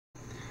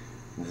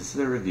This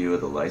is a review of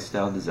the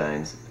Lifestyle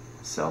Designs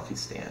selfie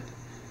stand.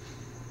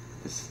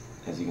 This,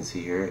 as you can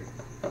see here, it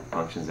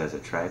functions as a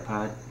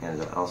tripod and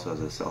it also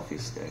has a selfie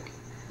stick.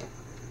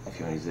 If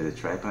you want to use it as a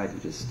tripod, you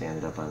just stand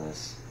it up on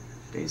this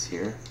base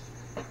here.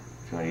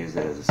 If you want to use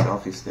it as a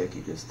selfie stick,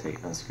 you just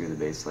unscrew the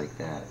base like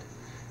that.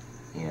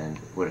 And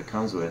what it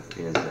comes with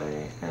is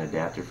an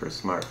adapter for a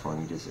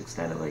smartphone. You just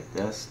extend it like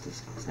this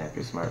to snap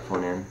your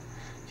smartphone in.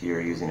 If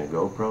you're using a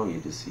GoPro,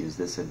 you just use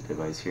this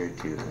device here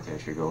to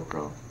attach your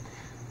GoPro.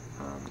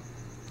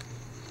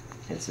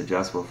 It's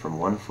adjustable from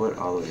 1 foot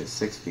all the way to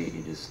 6 feet.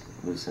 You just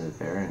loosen it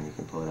there and you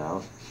can pull it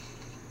out.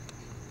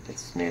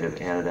 It's made of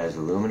anodized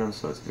aluminum,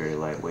 so it's very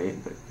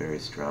lightweight but very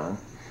strong.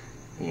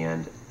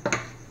 And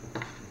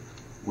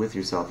with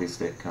your selfie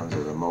stick comes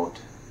a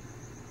remote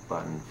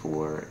button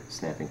for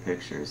snapping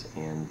pictures,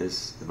 and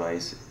this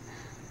device,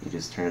 you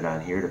just turn it on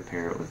here to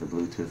pair it with the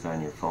Bluetooth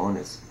on your phone.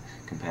 It's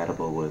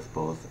compatible with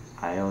both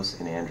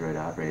iOS and Android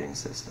operating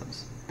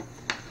systems.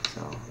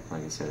 So,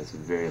 like I said, it's a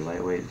very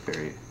lightweight,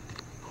 very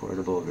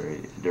portable,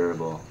 very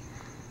durable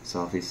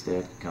selfie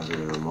stick. Comes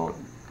with a remote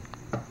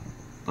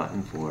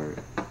button for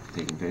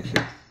taking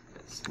pictures.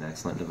 It's an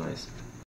excellent device.